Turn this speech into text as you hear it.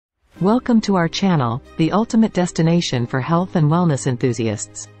Welcome to our channel, the ultimate destination for health and wellness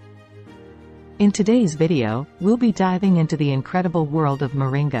enthusiasts. In today's video, we'll be diving into the incredible world of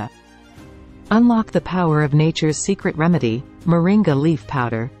moringa. Unlock the power of nature's secret remedy, moringa leaf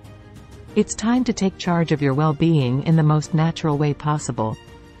powder. It's time to take charge of your well-being in the most natural way possible.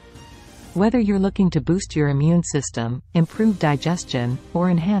 Whether you're looking to boost your immune system, improve digestion,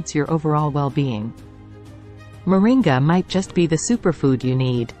 or enhance your overall well-being, moringa might just be the superfood you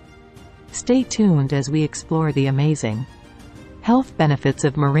need. Stay tuned as we explore the amazing health benefits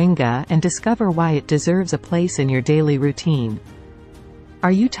of moringa and discover why it deserves a place in your daily routine.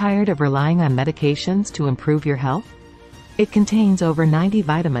 Are you tired of relying on medications to improve your health? It contains over 90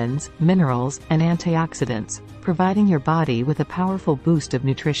 vitamins, minerals, and antioxidants, providing your body with a powerful boost of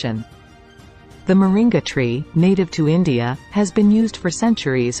nutrition. The moringa tree, native to India, has been used for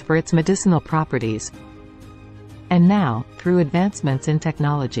centuries for its medicinal properties. And now, through advancements in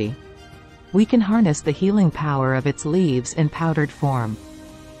technology, we can harness the healing power of its leaves in powdered form.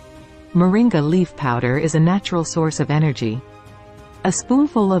 Moringa leaf powder is a natural source of energy. A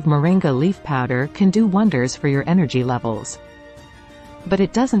spoonful of moringa leaf powder can do wonders for your energy levels. But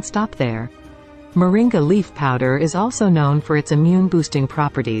it doesn't stop there. Moringa leaf powder is also known for its immune-boosting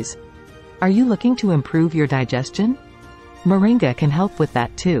properties. Are you looking to improve your digestion? Moringa can help with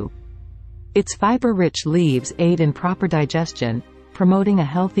that too. Its fiber-rich leaves aid in proper digestion, promoting a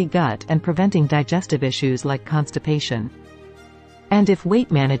healthy gut and preventing digestive issues like constipation. And if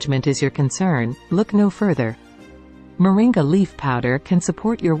weight management is your concern, look no further. Moringa leaf powder can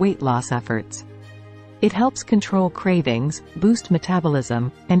support your weight loss efforts. It helps control cravings, boost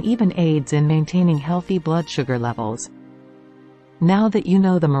metabolism, and even aids in maintaining healthy blood sugar levels. Now that you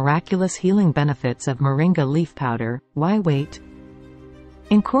know the miraculous healing benefits of moringa leaf powder, why wait?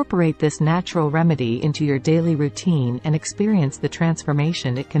 Incorporate this natural remedy into your daily routine and experience the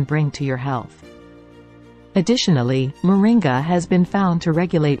transformation it can bring to your health. Additionally, moringa has been found to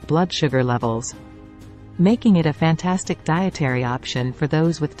regulate blood sugar levels, making it a fantastic dietary option for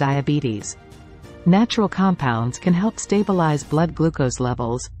those with diabetes. Natural compounds can help stabilize blood glucose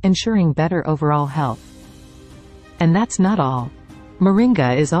levels, ensuring better overall health. And that's not all.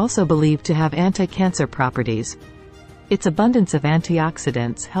 Moringa is also believed to have anti-cancer properties. Its abundance of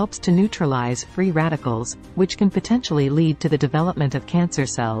antioxidants helps to neutralize free radicals, which can potentially lead to the development of cancer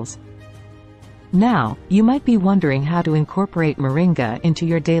cells. Now, you might be wondering how to incorporate moringa into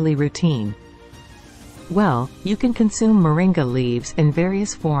your daily routine. Well, you can consume moringa leaves in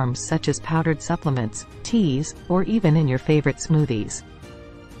various forms such as powdered supplements, teas, or even in your favorite smoothies.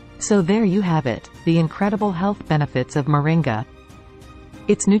 So there you have it, the incredible health benefits of moringa.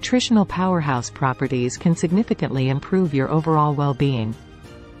 Its nutritional powerhouse properties can significantly improve your overall well-being.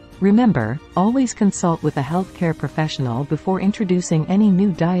 Remember, always consult with a healthcare professional before introducing any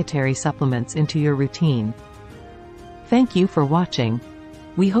new dietary supplements into your routine. Thank you for watching.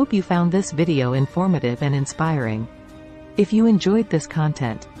 We hope you found this video informative and inspiring. If you enjoyed this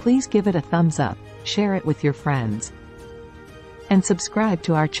content, please give it a thumbs up, share it with your friends, and subscribe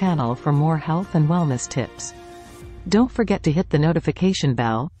to our channel for more health and wellness tips. Don't forget to hit the notification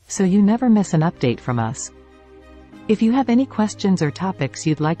bell, so you never miss an update from us. If you have any questions or topics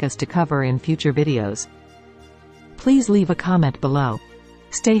you'd like us to cover in future videos, please leave a comment below.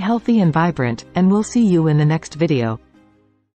 Stay healthy and vibrant, and we'll see you in the next video.